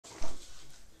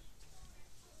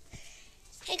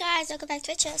guys, welcome back to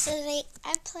my channel. So today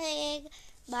I'm playing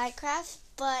Minecraft,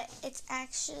 but it's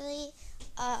actually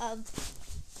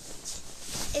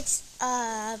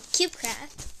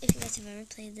cubecraft. If you guys have ever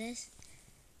played this,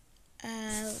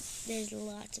 there's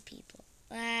lots of people.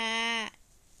 There's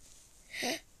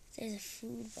a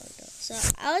food bundle. So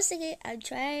I was thinking I'm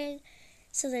trying.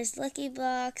 So there's Lucky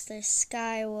Blocks, there's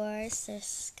Sky Wars, there's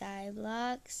Sky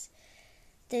Blocks.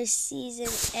 There's Season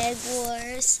Egg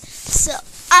Wars. So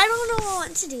I don't know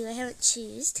what to do. I haven't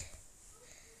chosen.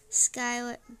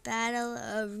 Sky Battle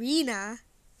Arena.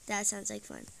 That sounds like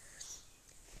fun.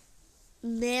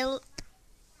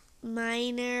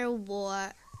 Miner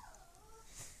War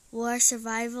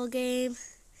Survival Game.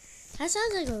 That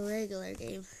sounds like a regular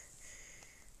game.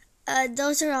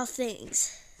 Those are all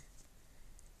things.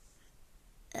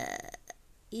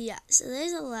 Yeah, so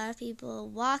there's a lot of people.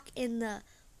 Walk in the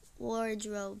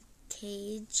wardrobe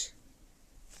cage.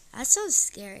 That sounds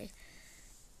scary.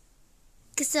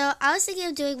 So I was thinking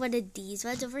of doing one of these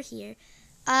ones over here.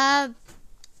 I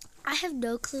have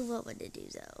no clue what one to do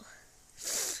though.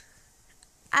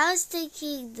 I was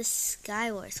thinking the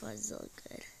Sky Wars ones look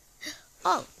good.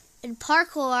 Oh, and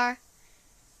parkour.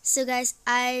 So guys,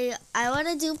 I want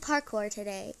to do parkour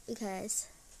today because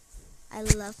I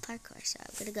love parkour. So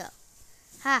I'm gonna go.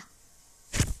 Ha.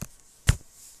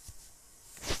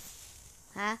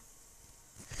 Huh?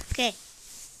 Okay.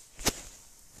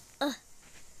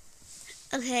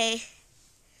 Okay.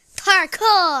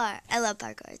 Parkour! I love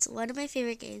parkour. It's one of my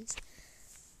favorite games.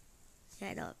 Yeah,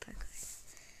 I know what parkour is.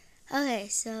 Okay,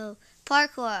 so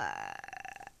parkour.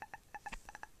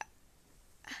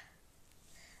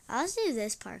 I'll do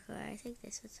this parkour. I think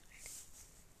this one's fine.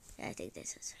 Yeah, I think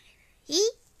this one's fine.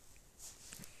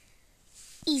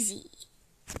 Easy.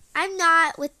 I'm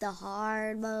not with the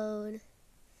hard mode.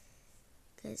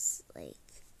 Cause like,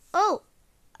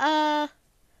 I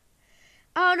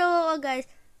don't know what one, guys.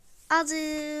 I'll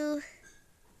do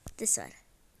this one.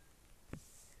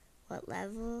 What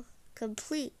level?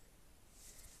 Complete.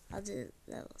 I'll do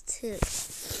level 2.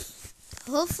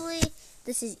 Hopefully,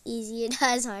 this is easy and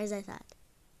not as hard as I thought.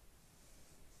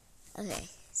 Okay,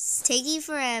 it's taking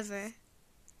forever.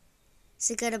 Is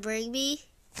it gonna bring me?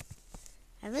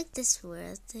 I like this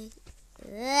world thing.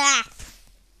 Ah!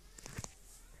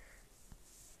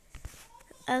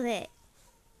 Okay.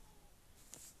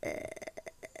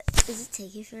 Is it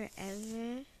taking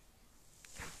forever?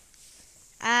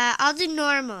 I'll do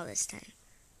normal this time.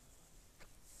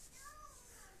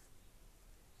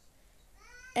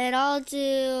 And I'll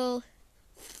do,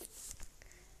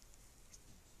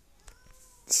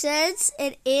 since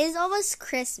it is almost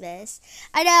Christmas.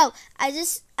 I know. I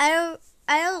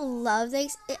don't love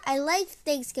I like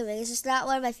Thanksgiving. It's just not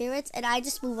one of my favorites, and I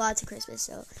just move on to Christmas.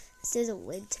 So let's do the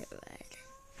winter one.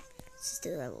 Let's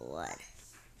do level 1.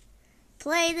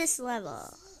 Play this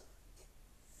level.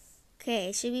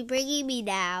 Okay, should be bringing me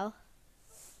now.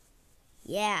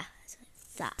 Yeah, that's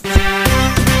what I thought.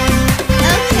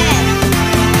 Okay.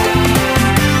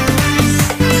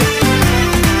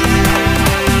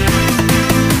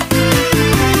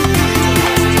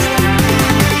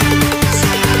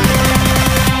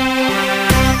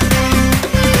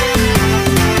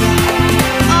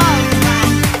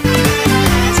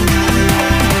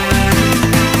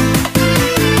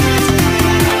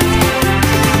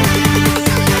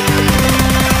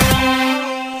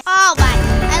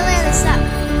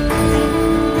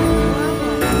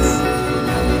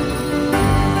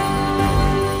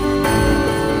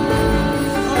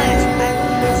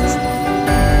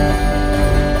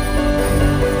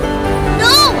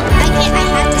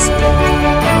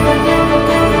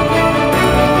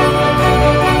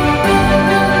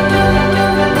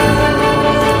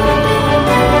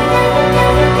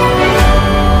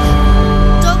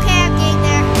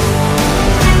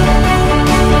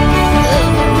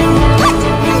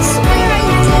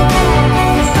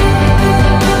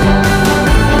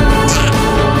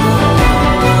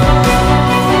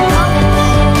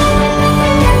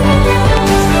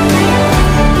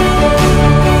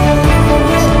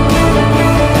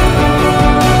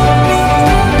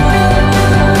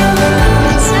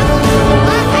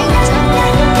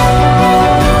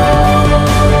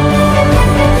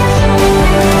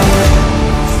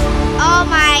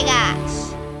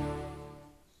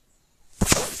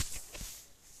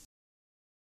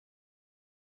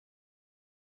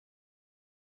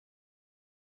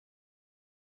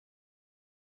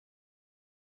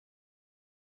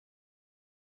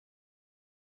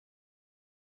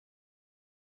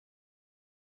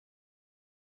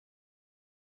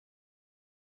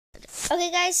 Okay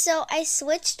guys, so I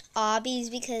switched obbies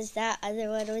because that other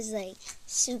one was like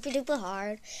super duper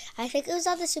hard. I think it was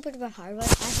on the super duper hard one.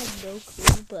 I have no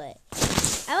clue, but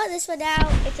I want this one now.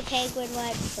 It's a penguin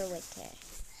one for winter.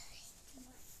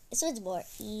 This one's more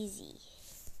easy.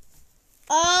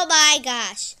 Oh my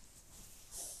gosh.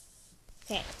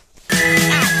 Okay.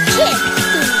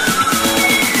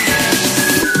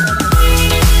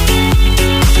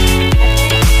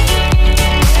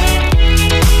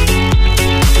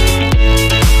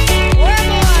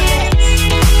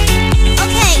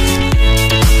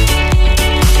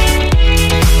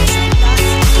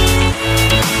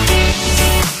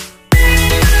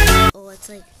 It's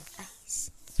like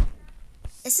ice.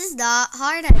 This is not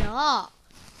hard at all.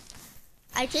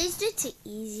 I changed it to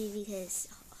easy because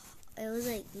it was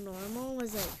like normal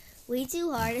was like way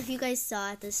too hard if you guys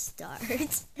saw at the start.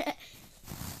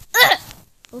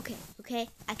 Okay,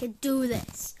 I can do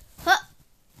this. Huh.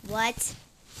 What?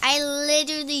 I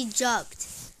literally jumped.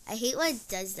 I hate when it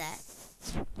does that.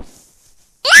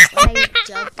 When I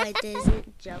jump, it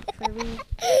doesn't jump for me.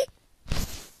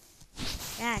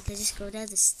 Yeah, I could just go down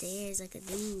the stairs like a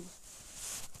noob.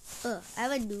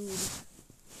 I'm a noob.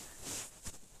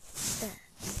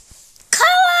 Come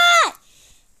on!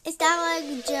 It's not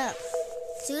letting me jump.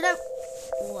 See what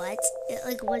what? It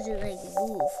like wasn't letting me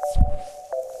move.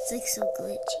 It's like so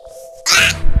glitchy.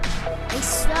 Ah! I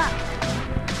suck.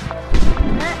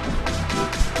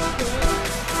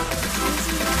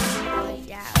 Going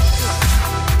down.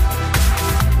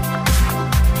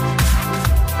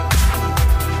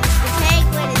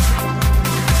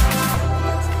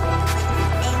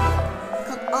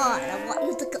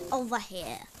 Over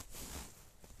here.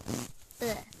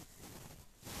 Ugh.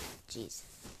 Jeez.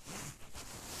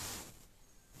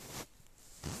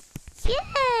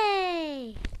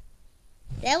 Yay!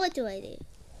 Then what do I do?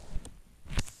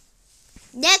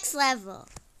 Next level.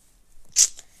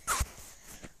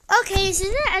 Okay, this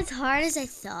isn't as hard as I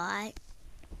thought.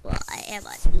 Well, I am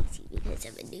on easy because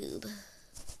I'm a noob.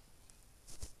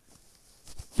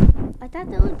 I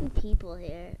thought there would be people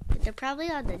here, but they're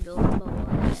probably on the normal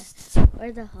one,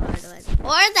 or the hard one,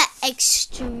 or the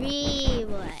extreme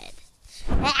one.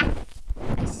 Ah,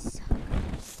 I suck.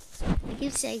 I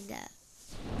keep saying that.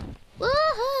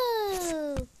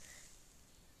 Woohoo!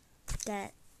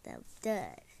 That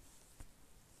done.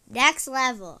 Next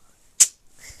level.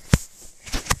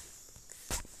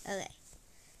 Okay,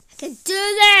 I can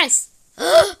do this.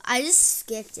 I just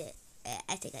skipped it.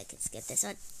 I think I can skip this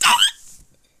one.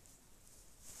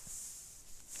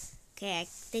 Okay, I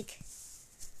think.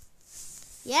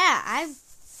 Yeah,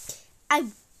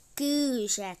 I'm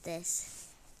goosh at this.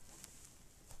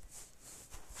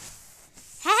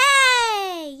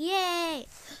 Hey! Yay!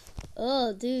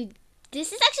 Oh, dude.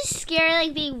 This is actually scary,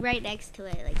 like, being right next to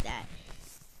it like that.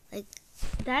 Like,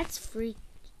 that's freak.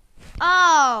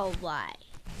 Oh, my.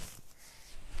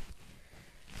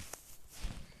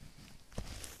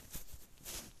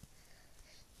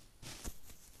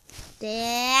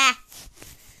 Yeah.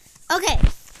 Okay,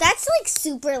 that's like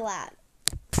super loud.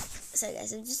 So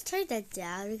guys, I'm just turning that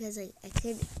down because like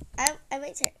I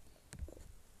might turn.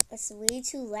 That's way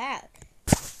too loud.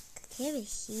 I can't even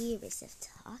hear myself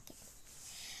talking.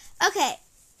 Okay.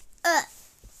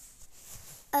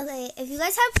 Okay, if you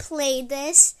guys have played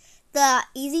this, the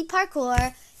easy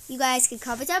parkour, you guys can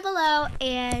comment down below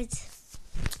and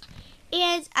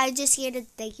I'm just here to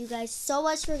thank you guys so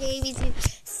much for giving me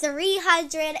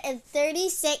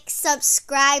 336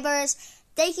 subscribers.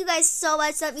 Thank you guys so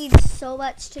much. That means so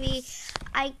much to me.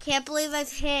 I can't believe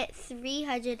I've hit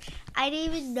 300. I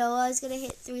didn't even know I was going to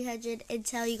hit 300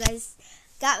 until you guys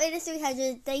got me to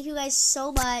 300. Thank you guys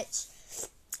so much.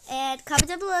 And comment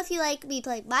down below if you like me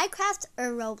playing Minecraft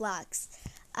or Roblox.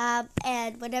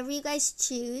 And whenever you guys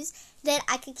choose, then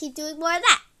I can keep doing more of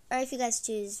that. Or if you guys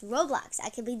choose Roblox, I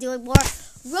can be doing more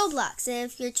Roblox.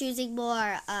 And if you're choosing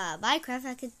more Minecraft,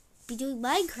 I could be doing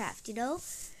Minecraft, you know?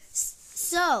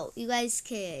 So, you guys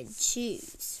can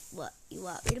choose what you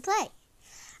want me to play.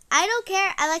 I don't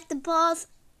care. I like them both.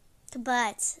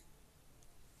 But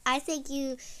I think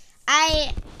you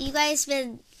guys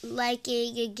been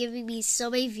liking and giving me so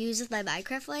many views with my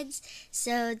Minecraft ones.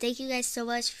 So thank you guys so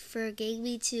much for getting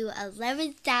me to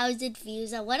 11,000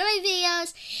 views on one of my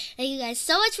videos. Thank you guys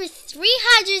so much for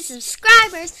 300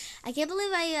 subscribers. I can't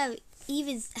believe I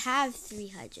even have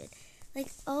 300.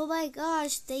 Like, oh my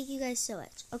gosh, thank you guys so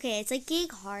much. Okay, it's like getting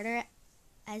harder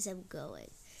as I'm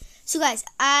going. So guys,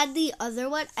 on the other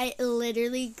one, I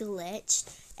literally glitched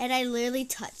and I literally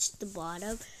touched the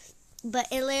bottom. But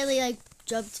it literally like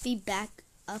jumped me back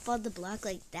up on the block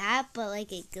like that, but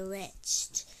like it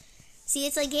glitched. See,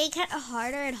 it's like getting kind of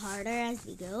harder and harder as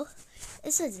we go.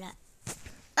 This one's not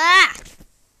Ah!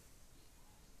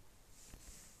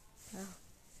 Oh.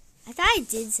 I thought I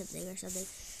did something or something.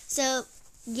 So,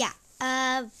 yeah.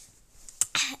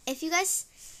 If you guys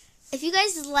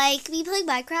like me playing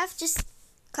Minecraft, just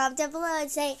comment down below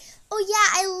and say, "Oh yeah,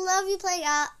 I love you playing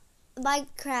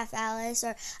Minecraft, Alice,"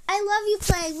 or "I love you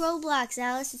playing Roblox,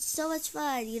 Alice. It's so much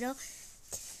fun," you know.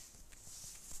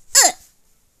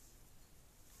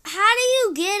 How do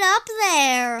you get up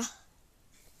there?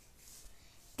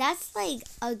 That's like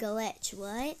a glitch.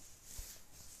 What?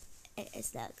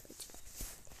 It's not a glitch. But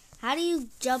how do you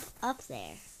jump up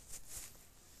there?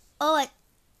 Oh,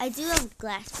 I do have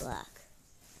glass block.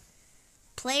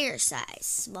 Player size,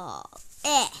 small.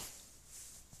 Oh,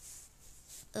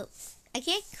 I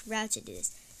can't crouch and do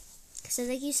this. So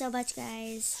thank you so much,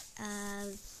 guys.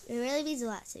 It really means a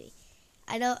lot to me.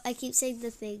 I know I keep saying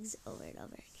the things over and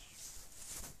over again.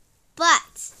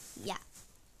 But, yeah.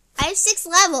 I have 6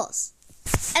 levels.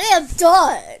 I think I'm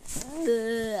done.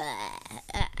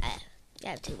 I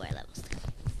have 2 more levels.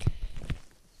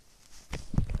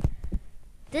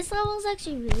 This level is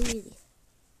actually really easy.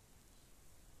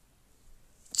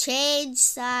 Change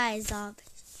size on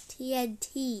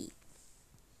TNT.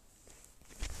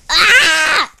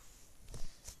 Ah!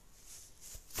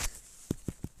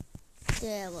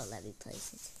 They won't let me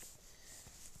place it.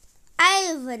 I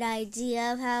have an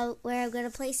idea of where I'm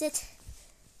gonna place it.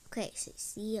 Okay, so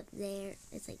see up there,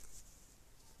 it's like,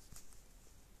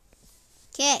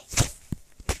 okay.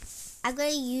 I'm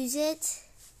gonna use it.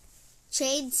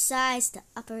 Change size to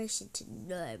operation to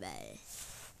normal.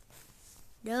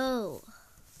 No.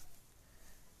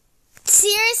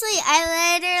 Seriously,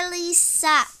 I literally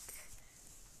suck.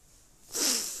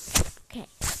 Okay,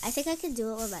 I think I can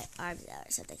do it with my arms out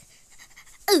or something.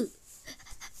 Ooh,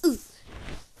 ooh.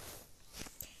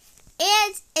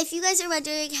 And if you guys are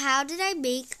wondering, how did I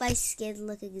make my skin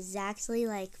look exactly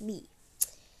like me?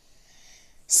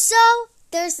 So,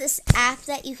 there's this app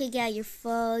that you can get on your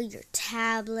phone, your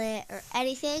tablet, or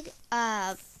anything.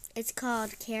 It's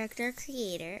called Character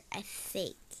Creator, I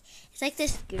think. It's like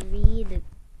this green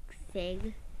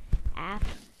thing app.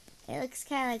 It looks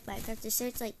kind of like Minecraft. Just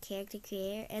search like Character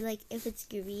Creator, and like if it's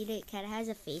green, it kind of has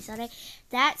a face on it.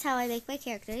 That's how I make my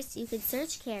characters. You can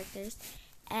search characters,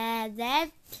 and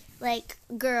then like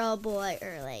girl, boy,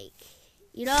 or like,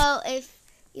 you know, if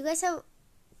you guys have,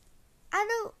 I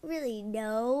don't really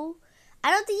know. I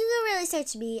don't think you can really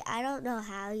search me. I don't know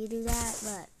how you do that,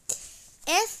 but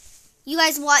if you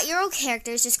guys want your own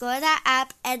characters, just go to that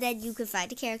app, and then you can find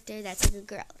a character that's like a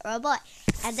girl or a boy,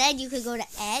 and then you can go to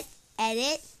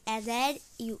edit, and then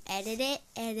you edit it,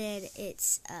 and then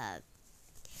it's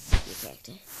your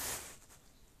character.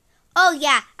 Oh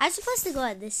yeah, I'm supposed to go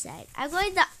on this side. I'm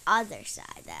going the other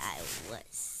side that I was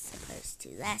supposed to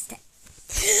last time.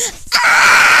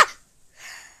 Ah!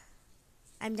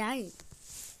 I'm dying.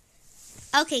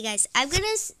 Okay, guys, I'm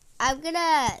gonna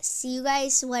see you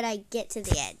guys when I get to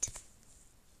the end.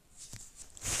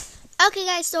 Okay,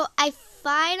 guys, so I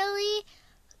finally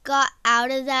got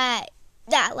out of that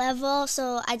level,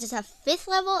 so I just have 5th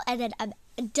level, and then I'm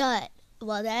done.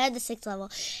 Well, then I had the 6th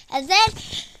level, and then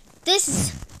this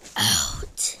is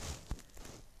out.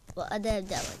 Well, and then I'm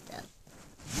done with them.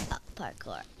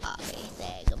 Parkour.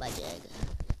 Thank my jig.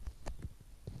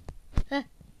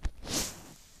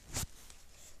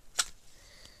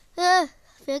 I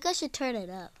feel like I should turn it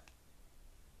up.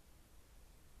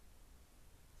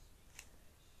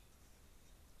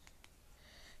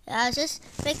 I was just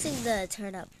fixing the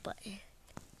turn up button.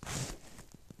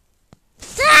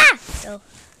 Ah! No.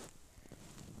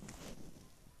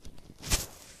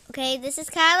 Okay, this is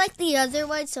kind of like the other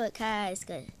one, so it kind of is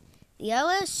good. The other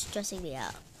one is stressing me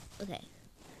out. Okay.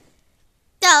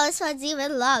 No, this one's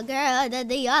even longer than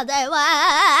the other one.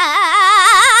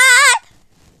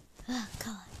 Oh,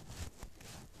 God.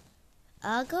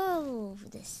 I'll go over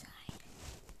this side.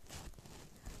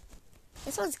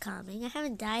 This one's calming. I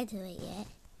haven't died to it yet.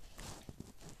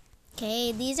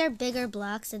 Okay, these are bigger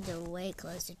blocks and they're way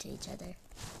closer to each other.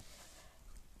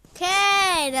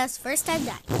 Okay, that's first time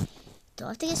dying. Don't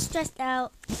have to get stressed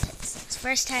out because it's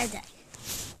first time dying.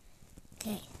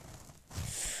 Okay.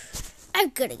 I'm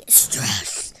gonna get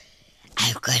stressed.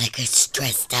 I'm gonna get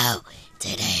stressed out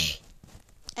today.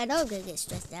 I know I'm gonna get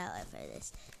stressed out after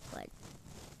this one.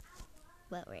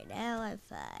 But right now I'm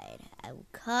fine. I'm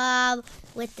calm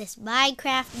with this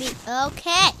Minecraft me.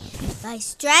 Okay. My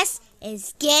stress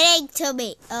is getting to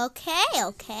me.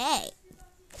 Okay.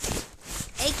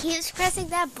 It keeps pressing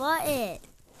that button.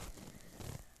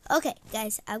 Okay,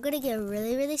 guys, I'm gonna get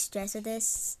really, really stressed with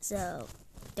this, so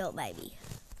don't mind me.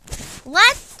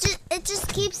 What? It just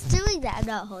keeps doing that. I'm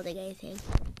not holding anything.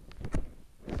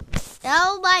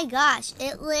 Oh my gosh,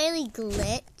 it literally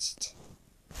glitched.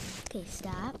 Okay,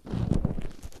 stop.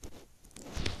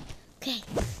 Okay.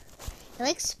 It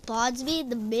like spawns me in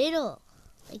the middle.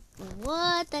 Like,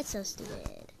 what? That's so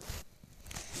stupid.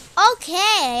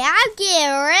 Okay, I'm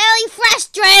getting really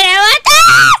frustrated with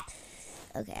this!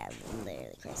 Okay, I'm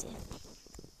literally crazy.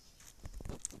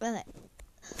 Okay.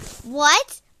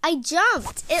 What? I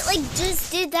jumped. It like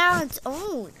just did that on its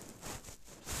own.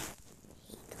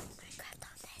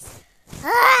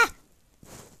 Ah!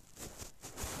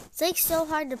 It's like so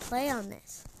hard to play on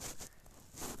this.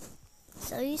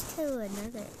 So used to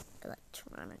another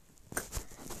electronic.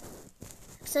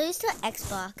 So used to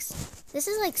Xbox. This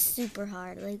is like super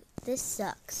hard. Like this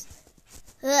sucks.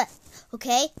 Ugh.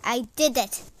 Okay, I did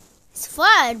it. It's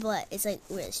fun, but it's like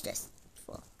really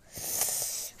stressful.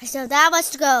 I still have that much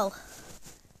to go.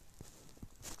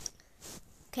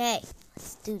 Okay,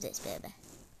 let's do this, baby.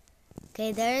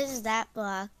 Okay, there's that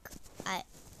block I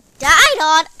died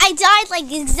on. I died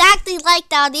like exactly like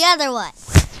that on the other one.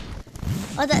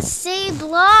 On that same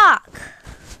block.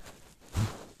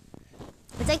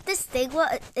 It's like this thing,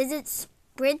 what is it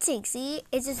sprinting? See?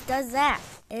 It just does that.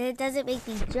 And it doesn't make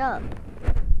me jump.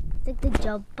 It's like the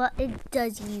jump button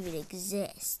doesn't even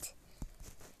exist.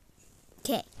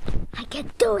 Okay, I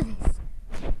can do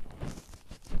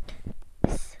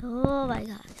this. Oh my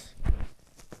gosh.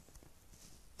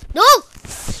 No!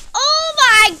 Oh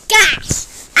my gosh!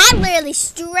 I'm literally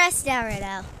stressed out right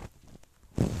now.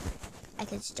 I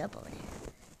can just jump over there.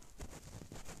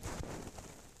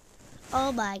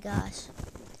 Oh my gosh.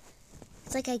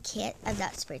 It's like I can't. I'm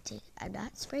not sprinting. I'm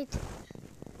not sprinting.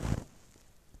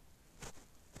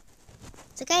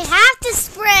 It's like I have to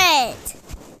sprint!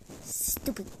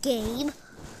 Stupid game.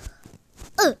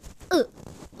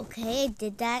 Okay, I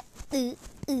did that.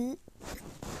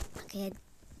 Okay.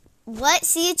 What?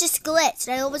 See, it just glitched.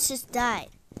 I almost just died.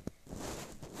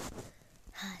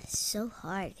 It's so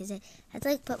hard because I had to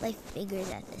like put my fingers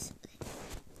at this.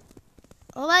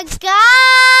 Oh my gosh!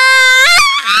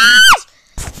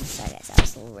 Sorry guys, that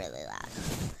was really loud.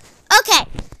 Okay.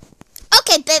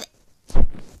 Okay, baby.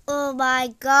 Oh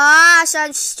my gosh,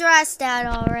 I'm stressed out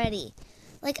already.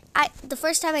 Like the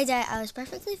first time I died, I was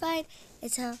perfectly fine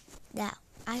until now.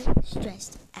 I'm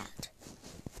stressed out.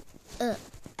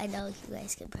 I know you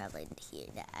guys can probably hear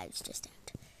that I'm stressed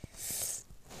out.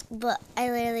 But I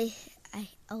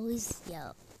always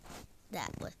yell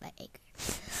that with my anger.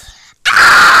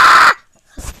 Ah!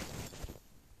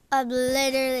 I'm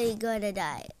literally gonna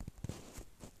die.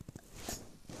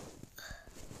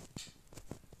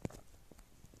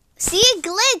 See, it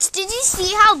glitched. Did you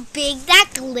see how big that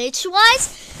glitch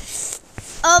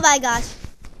was? Oh my gosh.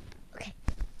 Okay,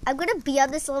 I'm gonna be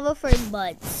on this level for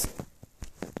months.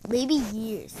 Maybe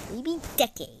years, maybe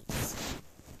decades.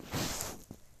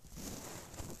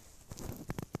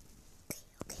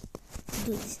 Okay.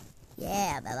 Do this.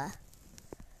 Yeah, Bella.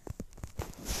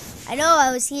 I know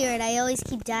I was here and I always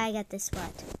keep dying at this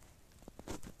spot.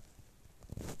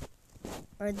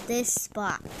 Or this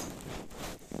spot.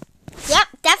 Yep,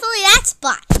 definitely that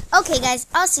spot. Okay, guys,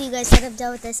 I'll see you guys when I'm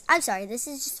done with this. I'm sorry, this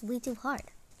is just way too hard.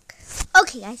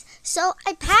 Okay, guys, so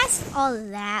I passed all of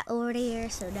that over here,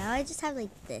 so now I just have, like,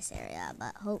 this area,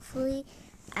 but hopefully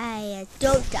I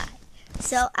don't die.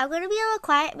 So I'm going to be a little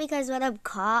quiet because when I'm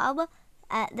calm,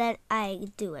 then I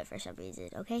do it for some reason,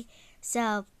 okay?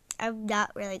 So I'm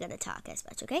not really going to talk as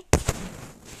much, okay?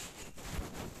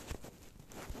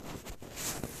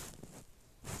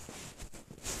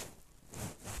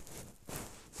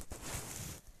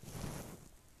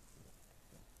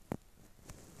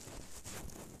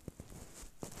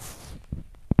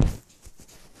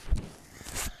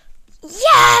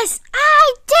 Yes!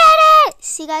 I did it!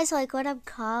 See, guys, like, when I'm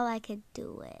calm, I can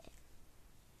do it.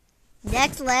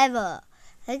 Next level.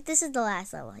 I think this is the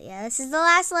last level. Yeah, this is the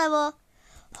last level.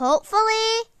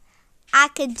 Hopefully, I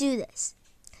can do this.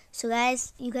 So,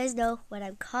 guys, you guys know when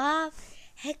I'm calm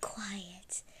and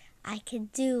quiet, I can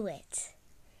do it.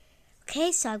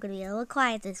 Okay, so I'm going to be a little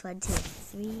quiet this 1, 2,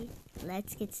 3.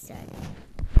 Let's get started.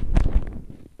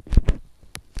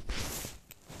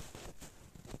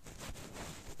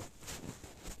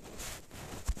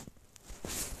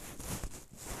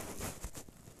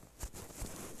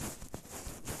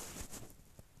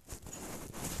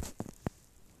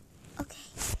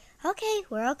 Okay,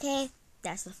 we're okay.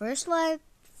 That's the first one.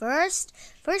 First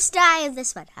die of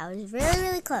this one. I was really,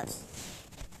 really close.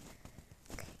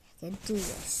 Okay, I can do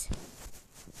this.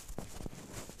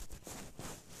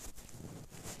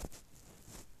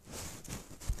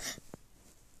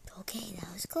 Okay,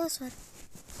 that was a close one.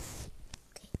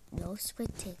 Okay, no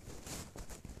sprinting.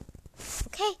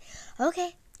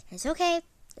 Okay, it's okay.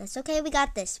 That's okay. We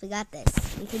got this. We got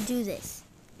this. We can do this.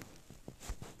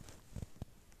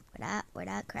 We're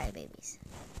not crybabies.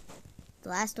 The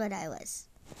last one I was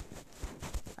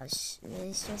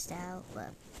really stressed out, but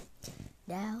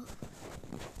now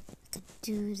I can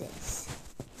do this.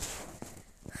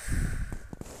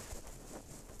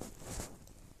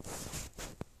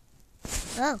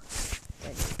 Oh,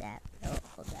 don't do that. Oh,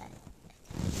 hold that.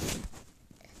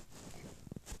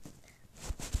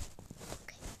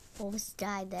 Okay, almost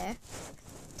died there.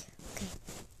 Okay.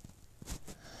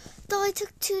 Though I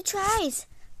took 2 tries.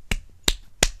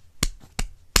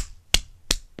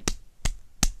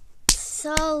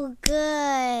 So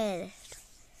good.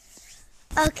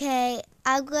 Okay,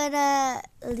 I'm gonna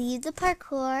leave the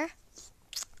parkour,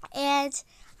 and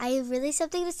I have really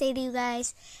something to say to you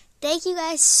guys. Thank you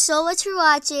guys so much for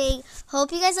watching.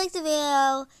 Hope you guys liked the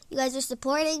video. You guys are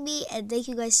supporting me, and thank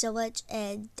you guys so much.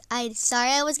 And I'm sorry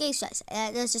I was getting stressed.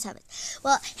 That's just happens.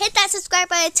 Well, hit that subscribe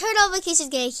button, turn on notifications,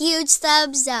 get a huge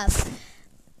thumbs up.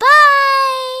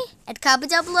 Bye! And comment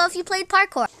down below if you played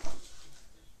parkour.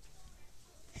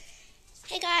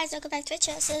 Hey guys, welcome back to my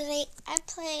channel. So today I'm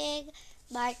playing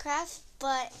Minecraft,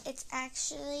 but it's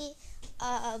actually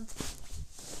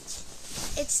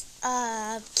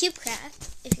cubecraft.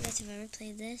 If you guys have ever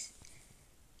played this,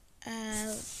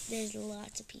 there's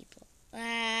lots of people.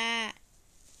 There's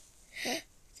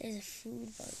a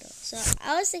food bundle. So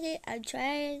I was thinking, I'm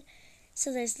trying.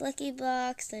 So there's Lucky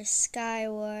Blocks, there's Sky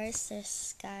Wars, there's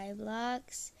Sky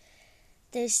Blocks.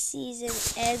 There's Season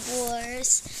Egg Wars.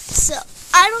 So,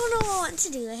 I don't know what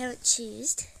to do. I haven't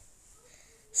chosen.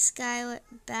 Sky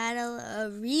Battle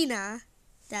Arena.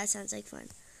 That sounds like fun.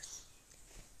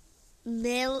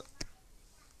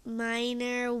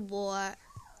 Miner War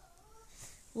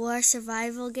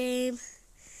Survival Game.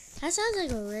 That sounds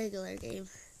like a regular game.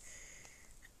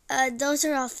 Those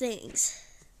are all things.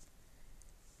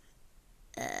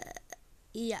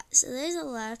 Yeah, so there's a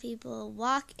lot of people.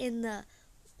 Walk in the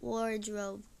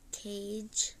wardrobe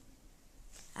cage.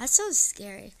 That sounds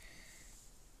scary.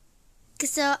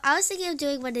 So I was thinking of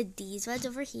doing one of these ones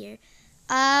over here.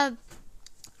 I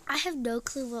have no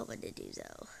clue what one to do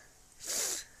though.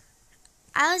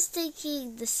 I was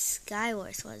thinking the Sky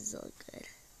Wars ones look good.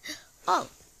 Oh,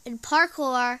 and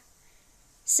parkour.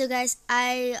 So guys,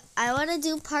 I want to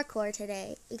do parkour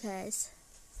today because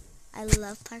I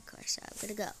love parkour. So I'm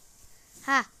gonna go.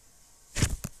 Ha.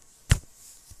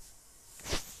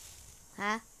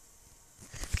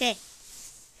 Okay.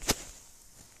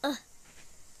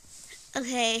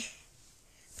 Okay.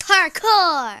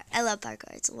 Parkour! I love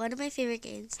parkour. It's one of my favorite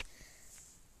games.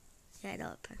 Yeah, I know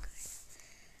what parkour is.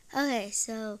 Okay,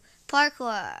 so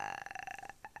parkour.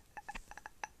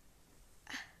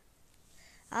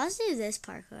 I'll do this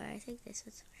parkour. I think this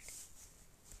one's hard.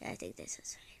 Yeah, I think this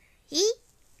one's hard.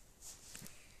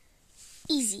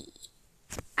 Easy.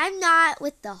 I'm not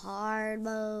with the hard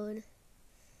mode.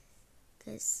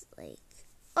 Cause I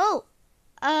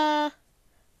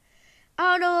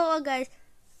don't know what one, guys.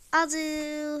 I'll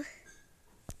do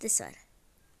this one.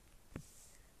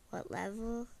 What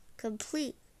level?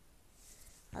 Complete.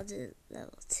 I'll do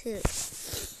level 2.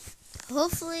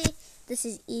 Hopefully this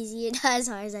is easy and not as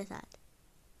hard as I thought.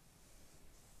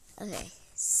 Okay,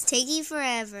 it's taking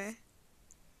forever.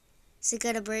 Is it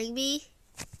gonna bring me?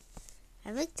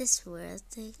 I like this world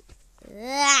thing.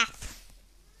 Ah!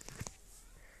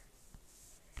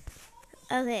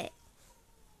 Okay.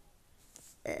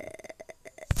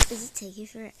 Is it taking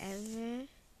forever?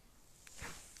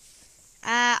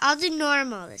 I'll do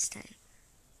normal this time.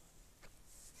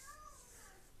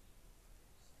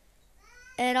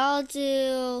 And I'll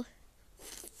do...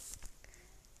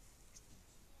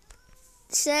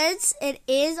 Since it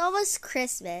is almost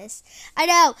Christmas, I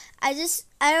know, I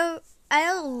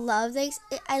don't love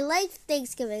I like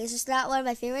Thanksgiving. It's just not one of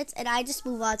my favorites, and I just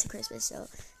move on to Christmas. So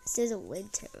let's do the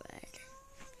winter one.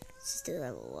 Let's just do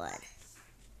level 1.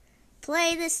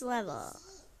 Play this level.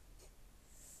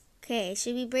 Okay,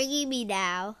 should be bringing me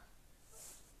now.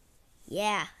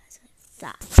 Yeah, that's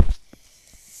what I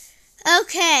thought.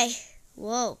 Okay.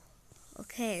 Whoa.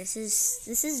 Okay, this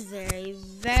is very,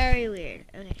 very weird.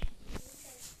 Okay.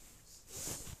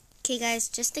 Okay, guys,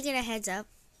 just to get a heads up,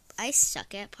 I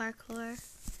suck at parkour.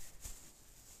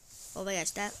 Oh my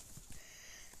gosh, that.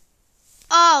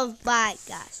 Oh my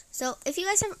gosh. So, if you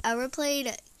guys have ever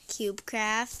played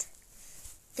cubecraft,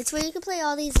 it's where you can play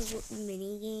all these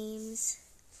mini games.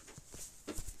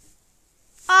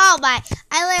 Oh my,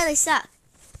 I literally suck.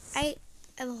 I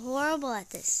am horrible at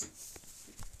this.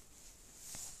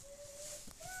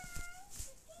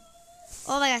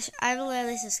 Oh my gosh, I'm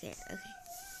literally so scared. Okay.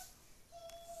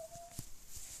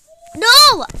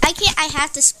 No! I can't, I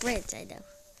have to sprint, I know.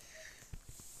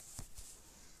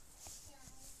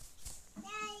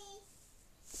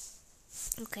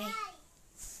 Okay.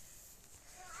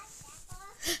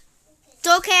 It's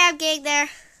okay, I'm getting there.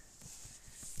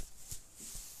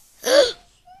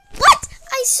 What?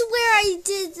 I swear I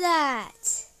did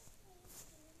that.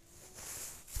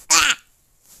 Ah!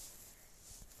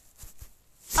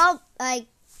 Oh my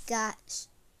gosh.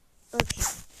 Okay.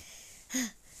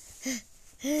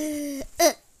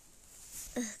 Okay.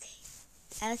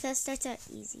 I thought starts out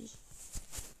easy.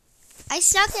 I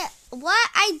suck at what?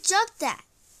 I jumped that.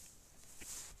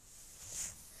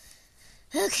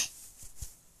 Okay.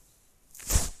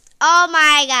 Oh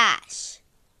my gosh.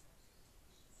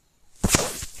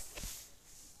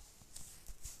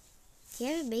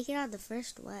 Can't even make it on the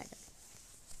first one.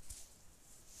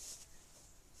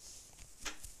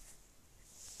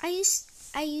 I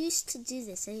used to do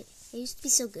this. I used to be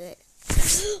so good.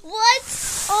 What?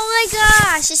 Oh my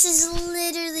gosh. This is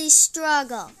literally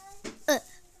struggle.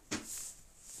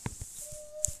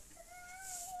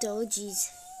 Oh jeez.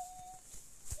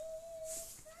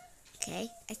 Okay,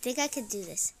 I think I can do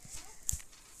this.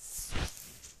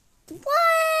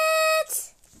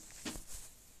 What?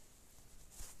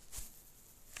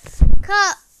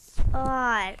 Come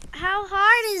on. How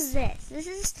hard is this? This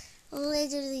is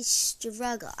literally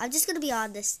struggle. I'm just gonna be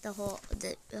on this the whole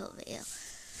video.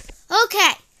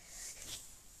 Okay.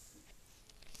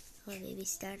 Or maybe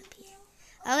start up here.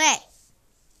 Okay.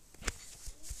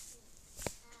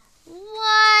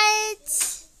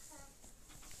 What?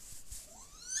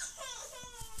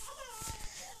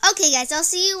 Okay, guys, I'll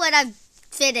see you when I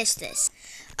finish this.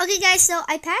 Okay, guys, so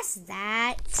I passed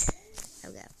that.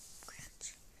 Okay,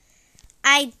 crouch.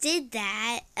 I did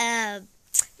that. That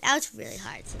was really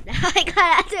hard. So now I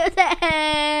gotta do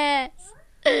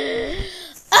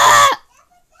this. Ah!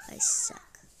 I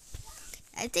suck.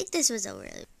 I think this was a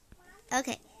really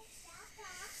okay.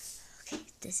 Okay,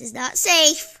 this is not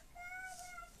safe.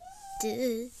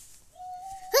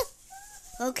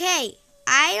 Okay,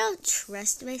 I don't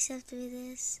trust myself to do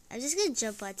this. I'm just gonna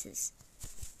jump onto this.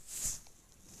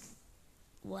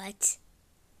 What?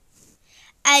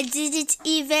 I didn't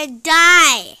even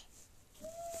die.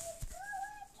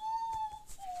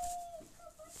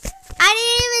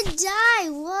 I didn't even die.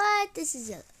 What? This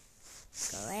is a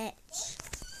glitch.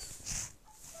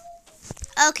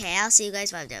 Okay, I'll see you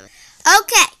guys when I'm done.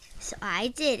 Okay, so I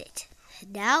did it.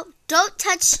 Now, don't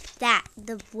touch that,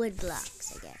 the wood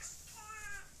blocks, I guess.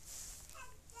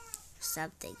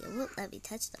 Something. It won't let me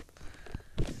touch them.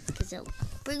 Because it'll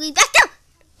bring me back down.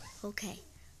 Okay.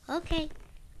 Okay.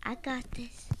 I got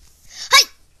this. Hey!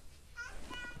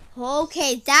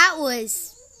 Okay, that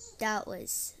was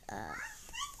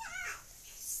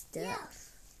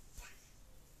stuff.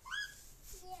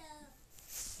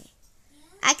 Okay.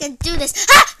 I can do this.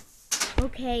 Ah!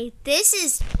 Okay, this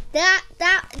is that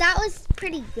was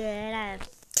pretty good. I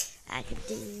can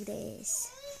do this.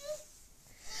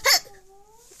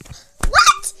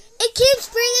 What? It keeps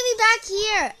bringing me back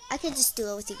here. I can just do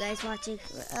it with you guys watching.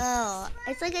 Oh,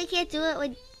 it's like I can't do it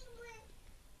when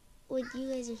you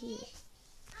guys are here.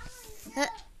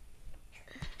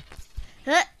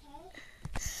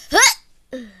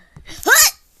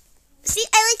 See,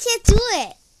 I can't do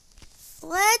it.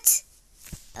 What?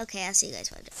 Okay, I'll see you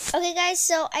guys one day. Okay, guys,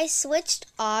 so I switched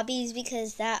obbies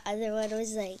because that other one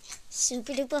was like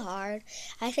super duper hard.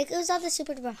 I think it was on the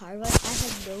super duper hard one. I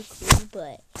have no clue,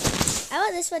 but I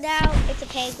want this one now. It's a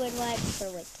penguin one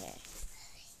for winter.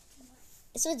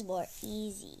 This one's more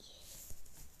easy.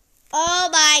 Oh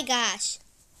my gosh.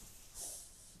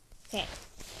 Okay.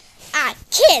 I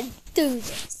can do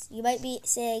this. You might be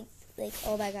saying, like,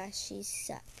 oh my gosh, she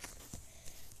sucks.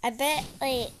 I bet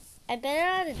it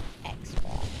on an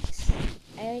Xbox.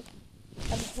 I'm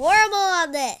horrible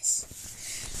on this.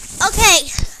 Okay.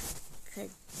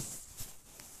 Good.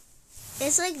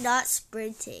 It's like not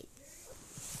sprinting.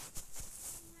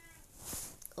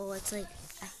 Oh, it's like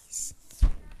ice.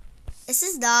 This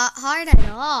is not hard at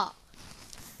all.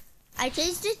 I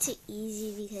changed it to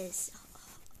easy because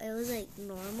it was like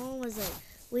normal was like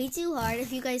way too hard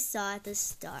if you guys saw at the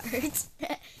start.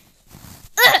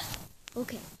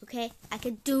 Okay, I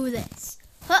can do this.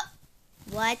 Huh.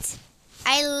 What?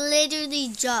 I literally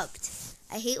jumped.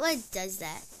 I hate when it does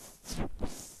that.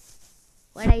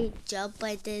 When I jump,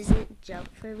 it doesn't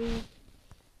jump for me.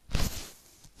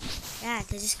 Yeah, I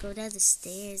could just go down the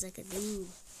stairs like a noob.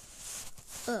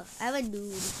 I'm a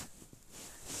noob.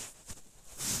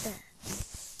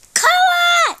 Come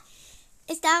on!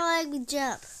 It's not letting me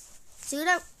jump. See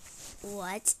what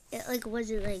what? It like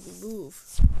wasn't letting me move.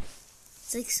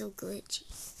 It's like so glitchy.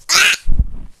 Ah!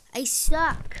 I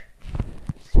suck.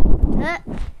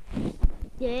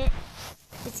 Yeah.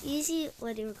 It's easy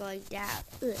when you're going down.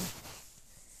 Ugh.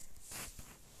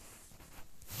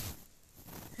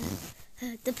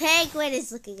 The penguin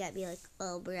is looking at me like,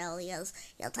 oh, Brillios,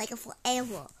 you'll take it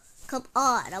forever. Come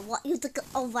on, I want you to come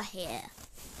over here.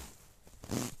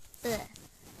 Ugh.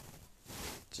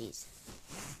 Jeez.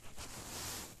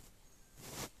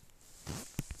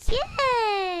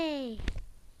 Yay!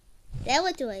 Then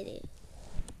what do I do?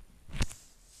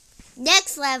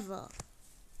 Next level.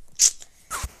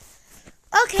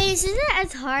 Okay, this isn't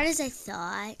as hard as I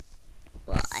thought.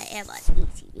 Well, I am on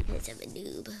easy because I'm a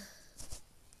noob.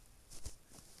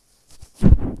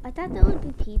 I thought there would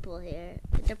be people here,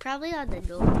 but they're probably on the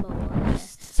normal one,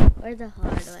 or the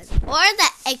hard one, or the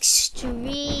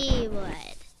extreme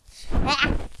one.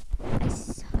 Ah, I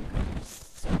suck.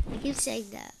 I keep saying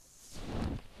that.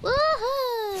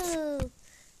 Woohoo!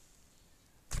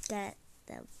 Got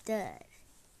them done.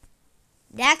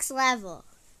 Next level.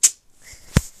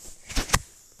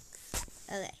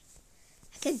 Okay.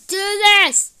 I can do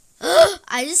this!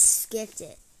 I just skipped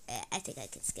it. I think I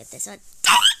can skip this one.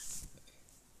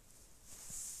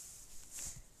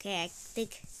 Okay, I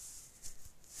think.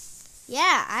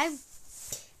 Yeah,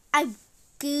 I'm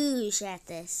goosh at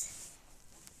this.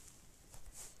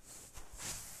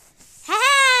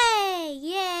 Hey!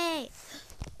 Yay!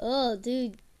 Oh,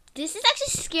 dude. This is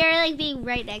actually scary, like, being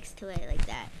right next to it like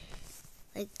that.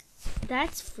 Like,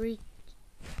 that's freak.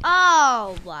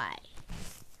 Oh, my.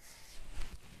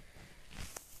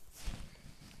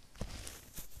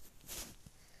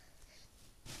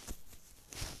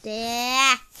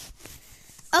 Yeah.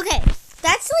 Okay,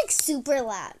 that's like super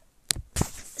loud.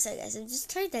 So guys, I'm just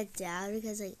turning that down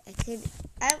because like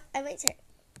I might turn.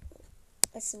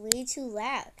 That's way too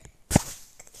loud. I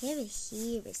can't even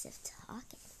hear myself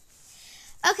talking.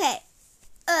 Okay.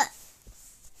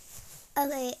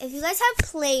 Okay, if you guys have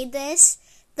played this,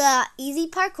 the easy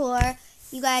parkour,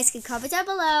 you guys can comment down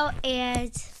below,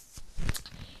 and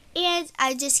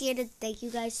I'm just here to thank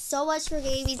you guys so much for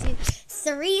giving me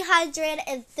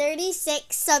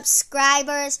 336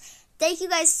 subscribers. Thank you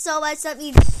guys so much. That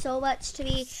means so much to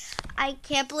me. I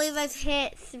can't believe I've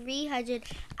hit 300.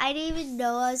 I didn't even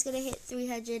know I was going to hit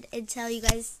 300 until you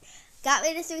guys got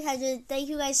me to 300. Thank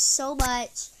you guys so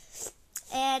much.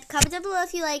 And comment down below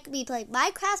if you like me playing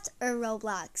Minecraft or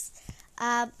Roblox.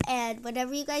 And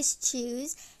whenever you guys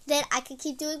choose, then I can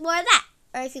keep doing more of that.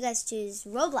 Or if you guys choose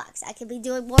Roblox, I can be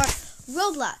doing more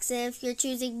Roblox. And if you're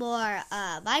choosing more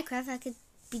Minecraft, I could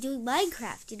be doing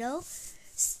Minecraft, you know?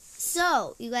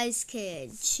 So, you guys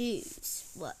can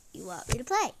choose what you want me to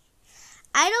play.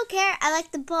 I don't care. I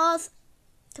like them both.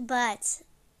 But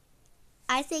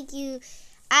I think you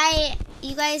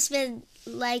guys been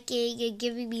liking and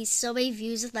giving me so many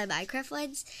views with my Minecraft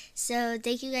ones. So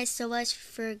thank you guys so much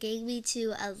for getting me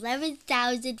to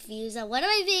 11,000 views on one of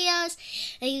my videos.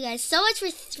 Thank you guys so much for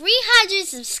 300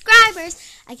 subscribers.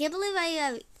 I can't believe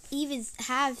I even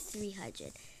have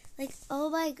 300. Like, oh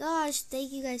my gosh,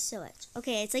 thank you guys so much.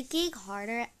 Okay, it's like getting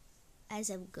harder as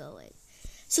I'm going.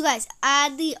 So guys,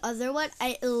 on the other one,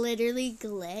 I literally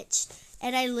glitched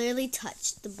and I literally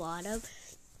touched the bottom,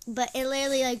 but it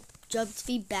literally like jumped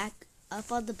me back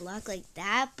up on the block like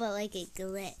that, but like it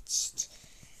glitched.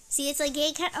 See, it's like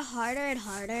getting kind of harder and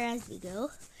harder as we go.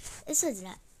 This one's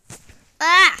not.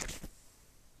 Ah!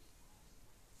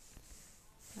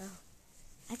 Oh,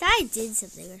 I thought I did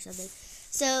something or something.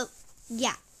 So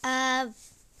yeah,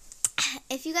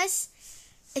 if you guys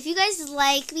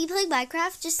like me playing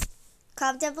Minecraft, just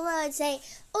comment down below and say,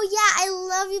 oh yeah, I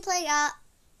love you playing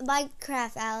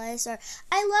Minecraft, Alice, or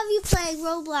I love you playing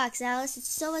Roblox, Alice. It's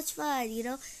so much fun, you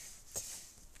know.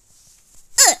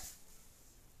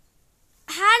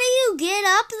 How do you get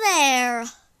up there?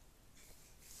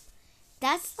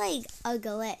 That's like a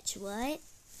glitch. What?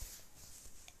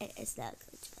 It's not a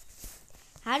glitch. But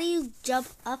how do you jump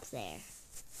up there?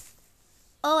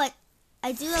 Oh,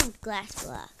 I do have a glass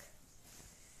block.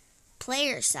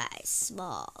 Player size,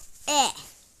 small. Oh,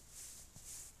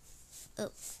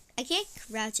 I can't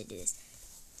crouch and do this.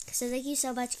 So thank you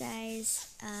so much, guys.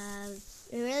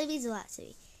 It really means a lot to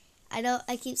me. I know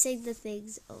I keep saying the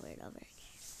things over and over again.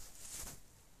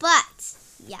 But,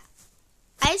 yeah.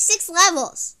 I have 6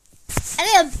 levels. And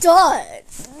I am done.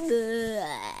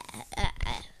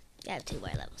 I have 2 more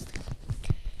levels.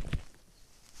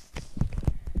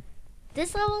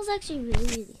 This level is actually really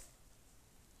easy.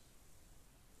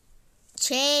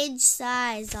 Change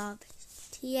size of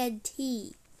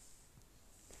TNT.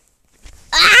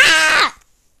 Ah!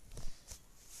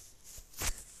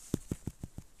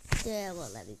 It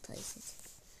won't let me place it.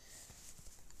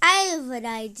 I have an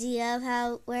idea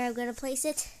of where I'm gonna place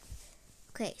it.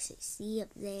 Okay, so see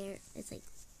up there, it's like.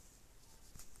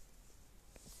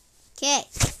 Okay,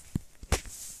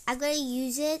 I'm gonna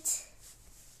use it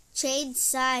Change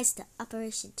size to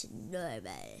operation to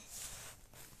normal.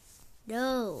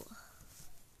 No.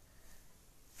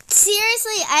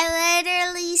 Seriously, I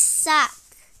literally suck.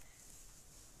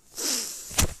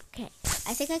 Okay,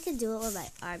 I think I can do it with my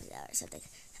arms out or something.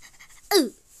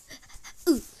 Ooh.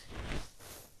 Ooh.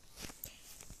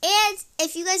 And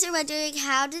if you guys are wondering,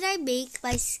 how did I make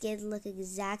my skin look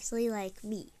exactly like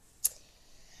me?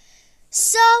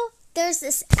 So, there's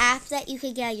this app that you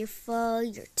can get on your phone,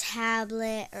 your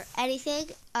tablet, or anything.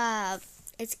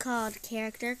 It's called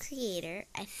Character Creator,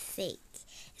 I think.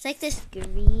 It's like this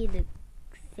green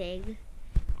thing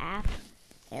app.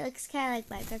 It looks kind of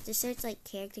like Minecraft. Just search like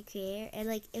Character Creator, and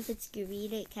like if it's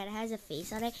green, it kind of has a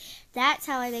face on it. That's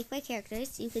how I make my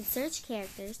characters. You can search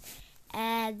characters,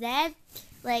 and then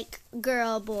like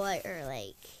girl, boy, or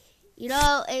like, you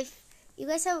know, if you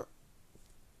guys have,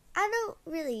 I don't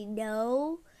really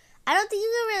know. I don't think you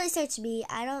can really search me.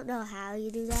 I don't know how you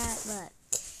do that, but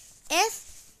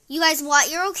if you guys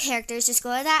want your own characters, just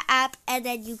go to that app, and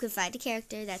then you can find a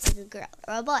character that's like a girl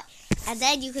or a boy, and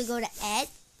then you can go to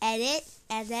edit,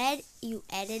 and then you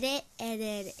edit it, and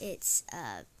then it's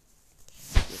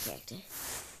your character.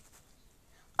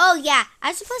 Oh yeah,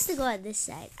 I'm supposed to go on this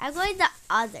side. I'm going the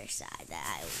other side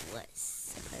that I was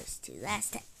supposed to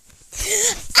last time.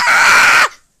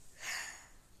 Ah!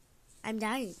 I'm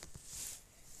dying.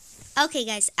 Okay,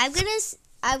 guys, I'm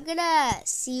gonna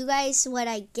see you guys when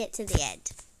I get to the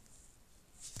end.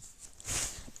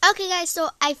 Okay, guys, so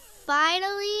I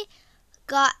finally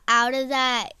got out of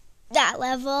that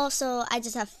level, so I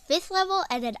just have 5th level,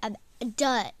 and then I'm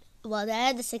done. Well, then I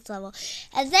had the 6th level,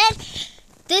 and then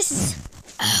this is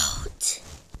out.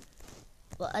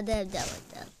 Well, and then I'm done with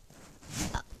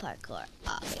the parkour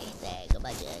obby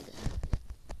thingamajig.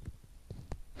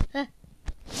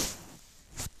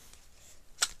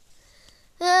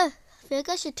 I feel like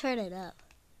I should turn it up.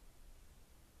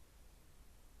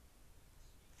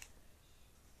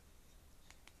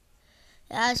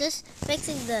 Yeah, I was just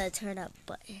fixing the turn up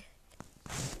button.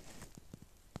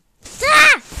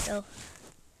 Ah! No.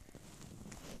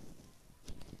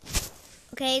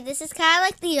 Okay, this is kind of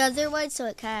like the other one, so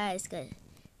it kind of is good.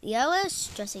 The other one is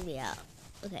stressing me out.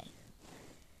 Okay.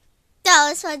 No,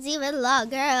 this one's even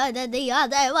longer than the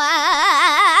other one.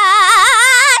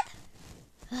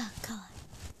 Oh, God.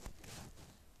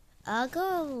 I'll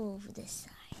go over this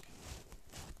side.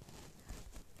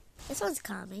 This one's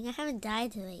calming. I haven't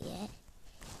died to it yet.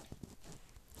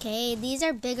 Okay, these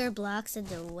are bigger blocks and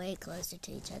they're way closer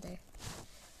to each other.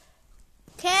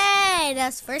 Okay,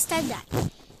 that's first time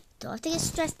dying. Don't have to get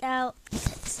stressed out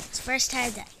because it's first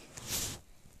time dying.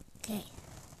 Okay.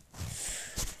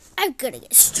 I'm gonna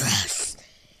get stressed.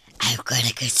 I'm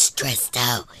gonna get stressed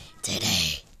out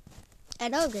today. I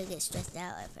know I'm gonna get stressed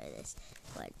out after this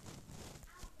one.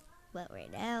 But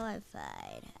right now I'm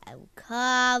fine. I'm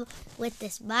calm with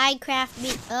this Minecraft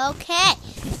me. Okay.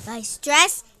 My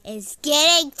stress is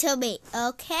getting to me.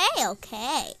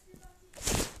 Okay.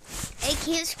 It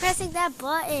keeps pressing that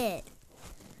button.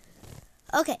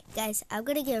 Okay, guys, I'm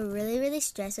gonna get really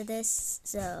stressed with this,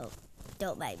 so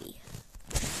don't mind me.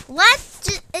 What?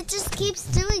 It just keeps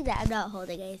doing that. I'm not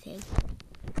holding anything.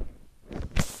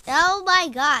 Oh my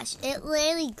gosh, it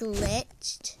literally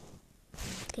glitched.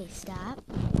 Okay, stop.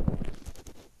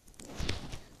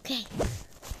 Okay.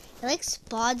 It like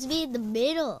spawns me in the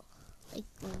middle. Like,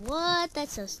 what?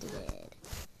 That's so stupid.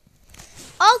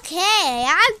 Okay,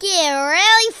 I'm getting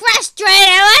really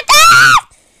frustrated with that!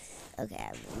 Okay,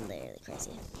 I'm literally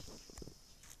crazy.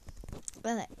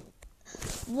 Okay.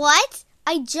 What?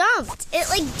 I jumped. It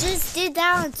like just did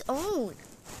that on its own.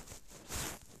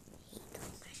 I hate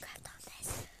going Minecraft on this.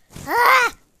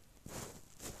 Ah!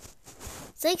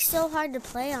 It's like so hard to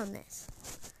play on this.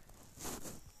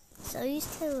 So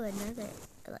used to another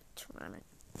electronic.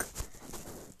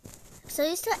 So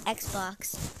used to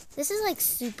Xbox. This is like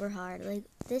super hard. Like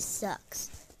this sucks.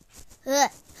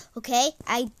 Ugh. Okay,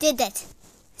 I did that.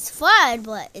 It's fun,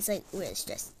 but it's like really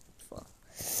stressful.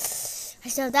 I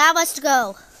still have that much to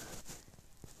go.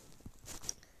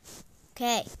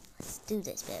 Okay, let's do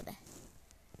this, baby.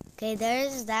 Okay,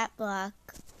 there's that block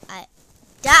I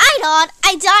died on.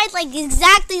 I died like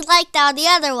exactly like that on the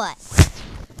other one.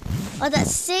 On that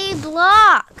same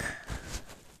block.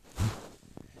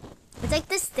 It's like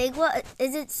this thing, what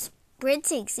is it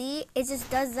sprinting? See? It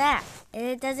just does that. And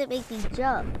it doesn't make me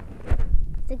jump.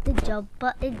 It's like the jump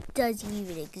button doesn't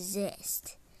even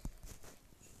exist.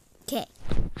 Okay,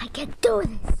 I can do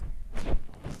this.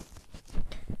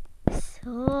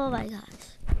 Oh my gosh.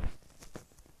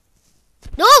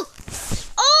 No!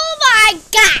 Oh my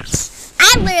gosh!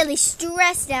 I'm literally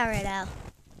stressed out right now.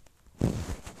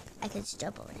 I can just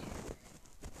jump over there.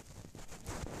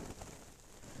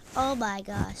 Oh my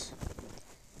gosh.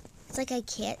 It's like I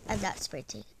can't. I'm not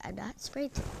sprinting. I'm not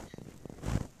sprinting.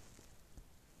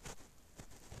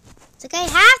 It's like I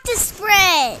have to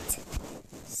sprint.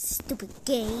 Stupid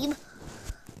game.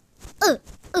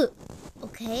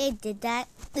 Okay, I did that.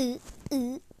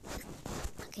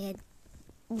 Okay.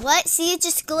 What? See, it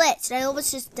just glitched. I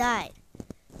almost just died.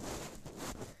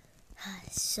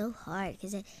 It's so hard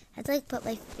because I have to like put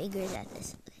my fingers at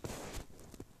this.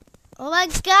 Oh my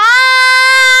gosh!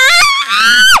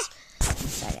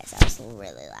 Sorry guys, that was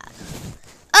really loud.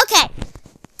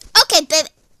 Okay, baby.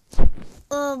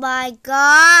 Oh my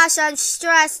gosh, I'm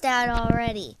stressed out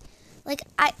already. Like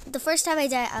the first time I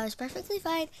died, I was perfectly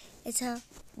fine until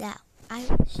now. I'm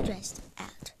stressed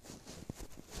out.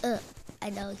 I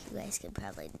know you guys can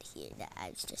probably hear that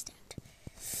I'm stressed out.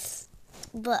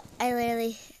 But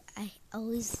I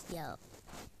always yell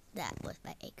that with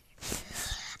my anger.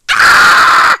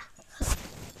 Ah!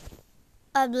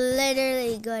 I'm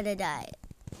literally gonna die.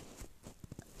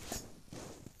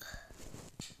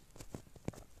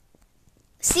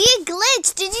 See, it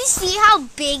glitched. Did you see how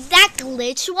big that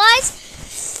glitch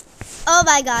was? Oh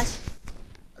my gosh.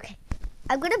 Okay,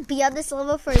 I'm gonna be on this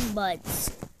level for months.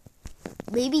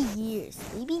 Maybe years.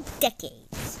 Maybe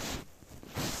decades.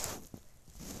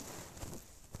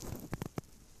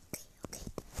 Okay.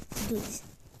 Do this.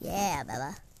 Yeah,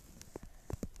 Bella.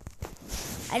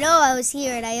 I know I was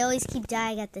here and I always keep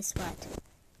dying at this spot.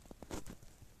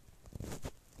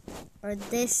 Or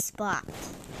this spot.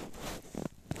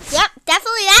 Yep,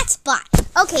 definitely that spot.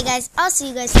 Okay, guys, I'll see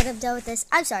you guys when I'm done with this.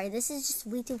 I'm sorry, this is just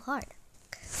way too hard.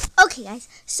 Okay, guys,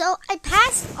 so I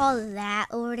passed all of that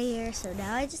over here, so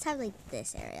now I just have, like,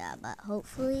 this area, but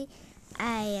hopefully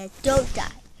I don't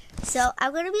die. So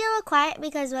I'm going to be a little quiet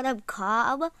because when I'm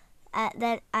calm,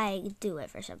 then I do it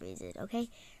for some reason, okay?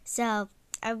 So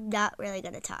I'm not really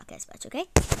going to talk as much, okay?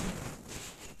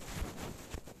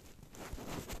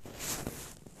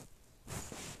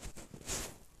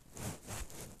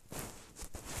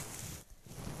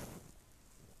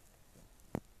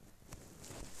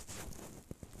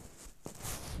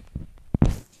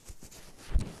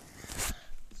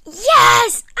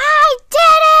 Yes! I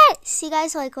did it! See,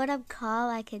 guys, like, when I'm calm,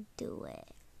 I can do it.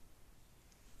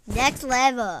 Next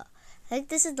level. I think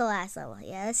this is the last level.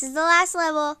 Yeah, this is the last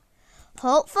level.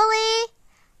 Hopefully,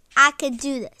 I can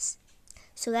do this.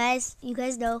 So, guys, you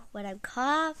guys know when I'm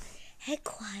calm and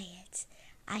quiet,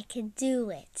 I can do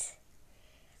it.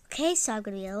 Okay, so I'm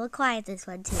going to be a little quiet this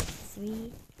one, 2,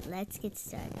 3. Let's get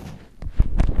started.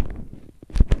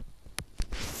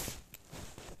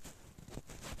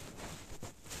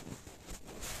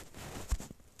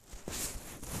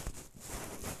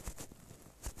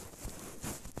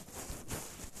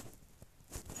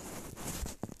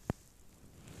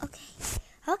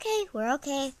 Okay, we're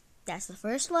okay. That's the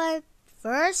first one.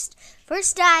 First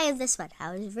die of this one.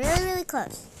 I was really, really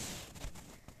close.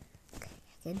 Okay,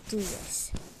 I can do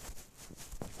this.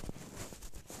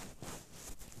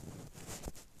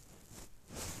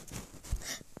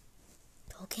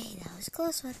 Okay, that was a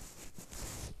close one.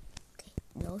 Okay,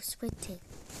 no sprinting.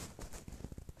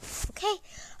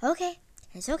 Okay.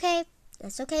 It's okay.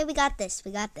 That's okay. We got this.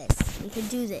 We can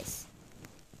do this.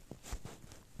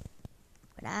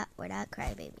 We're not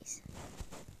crybabies.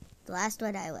 The last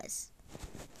one I was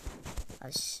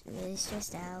really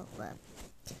stressed out, but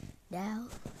now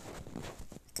I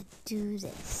can do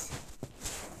this.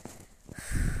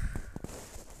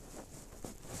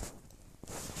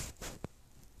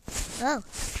 Oh,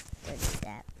 don't do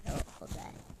that. No, hold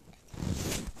that.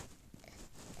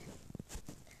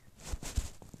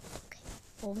 Okay,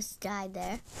 almost died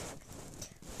there.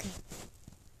 Okay.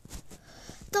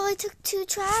 Though I took 2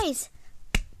 tries.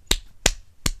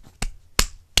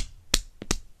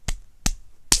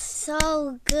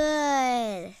 So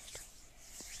good.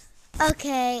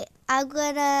 Okay, I'm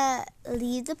gonna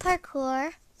leave the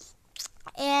parkour,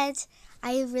 and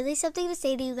I have really something to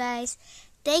say to you guys.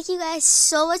 Thank you guys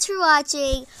so much for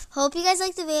watching. Hope you guys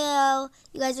liked the video.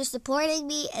 You guys are supporting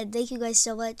me, and thank you guys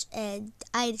so much. And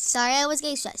I'm sorry I was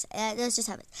getting stressed. That's just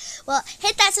happened. Well,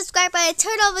 hit that subscribe button,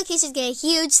 turn on notifications, get a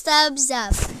huge thumbs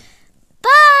up.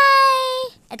 Bye!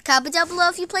 And comment down below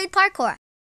if you played parkour.